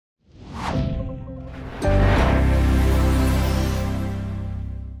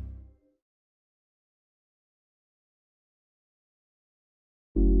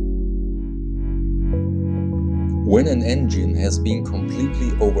when an engine has been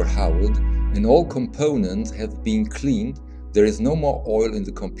completely overhauled and all components have been cleaned, there is no more oil in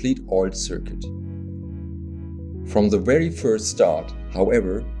the complete oil circuit. From the very first start,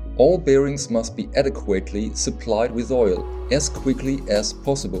 however, all bearings must be adequately supplied with oil as quickly as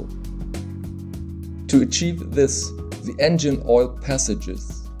possible. To achieve this, the engine oil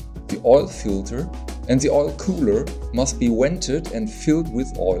passages, the oil filter and the oil cooler must be vented and filled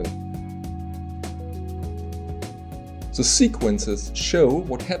with oil. The sequences show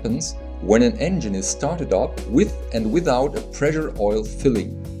what happens when an engine is started up with and without a pressure oil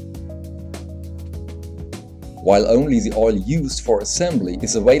filling. While only the oil used for assembly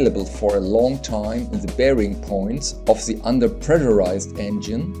is available for a long time in the bearing points of the under-pressurized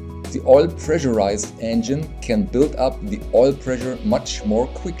engine, the oil-pressurized engine can build up the oil pressure much more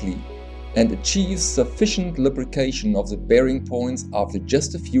quickly and achieves sufficient lubrication of the bearing points after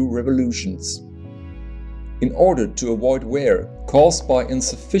just a few revolutions. In order to avoid wear caused by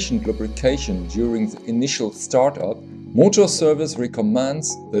insufficient lubrication during the initial startup, Motorservice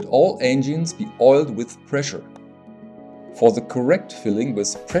recommends that all engines be oiled with pressure. For the correct filling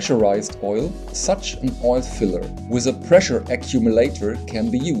with pressurized oil, such an oil filler with a pressure accumulator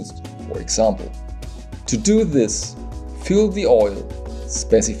can be used, for example. To do this, fill the oil,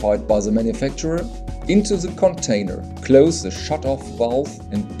 specified by the manufacturer, into the container, close the shut-off valve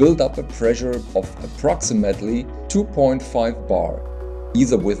and build up a pressure of approximately 2.5 bar,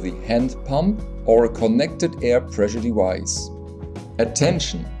 either with the hand pump or a connected air pressure device.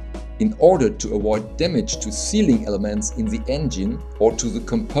 Attention! In order to avoid damage to sealing elements in the engine or to the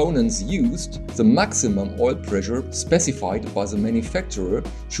components used, the maximum oil pressure specified by the manufacturer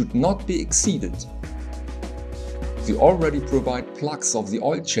should not be exceeded. The already provided plugs of the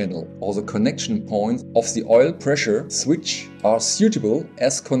oil channel or the connection points of the oil pressure switch are suitable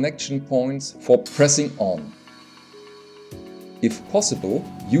as connection points for pressing on. If possible,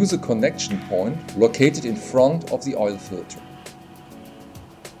 use a connection point located in front of the oil filter.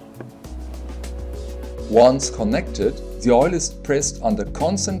 Once connected, the oil is pressed under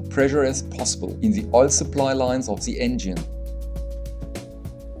constant pressure as possible in the oil supply lines of the engine.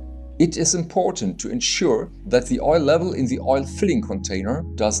 It is important to ensure that the oil level in the oil filling container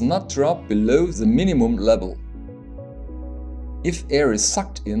does not drop below the minimum level. If air is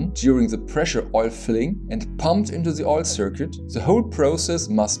sucked in during the pressure oil filling and pumped into the oil circuit, the whole process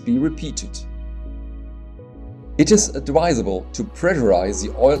must be repeated. It is advisable to pressurize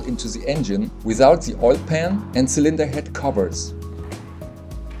the oil into the engine without the oil pan and cylinder head covers.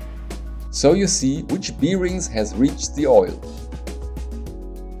 So you see which bearings has reached the oil.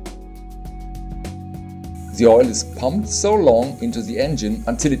 The oil is pumped so long into the engine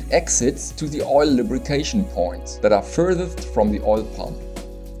until it exits to the oil lubrication points that are furthest from the oil pump.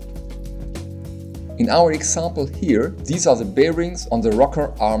 In our example here, these are the bearings on the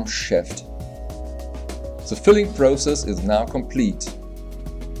rocker arm shaft. The filling process is now complete.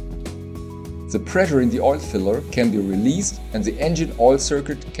 The pressure in the oil filler can be released and the engine oil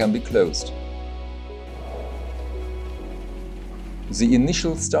circuit can be closed. The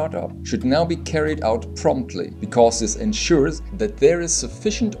initial startup should now be carried out promptly, because this ensures that there is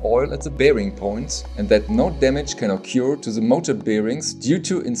sufficient oil at the bearing points and that no damage can occur to the motor bearings due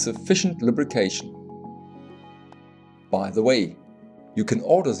to insufficient lubrication. By the way, you can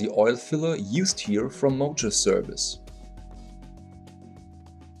order the oil filler used here from Motorservice.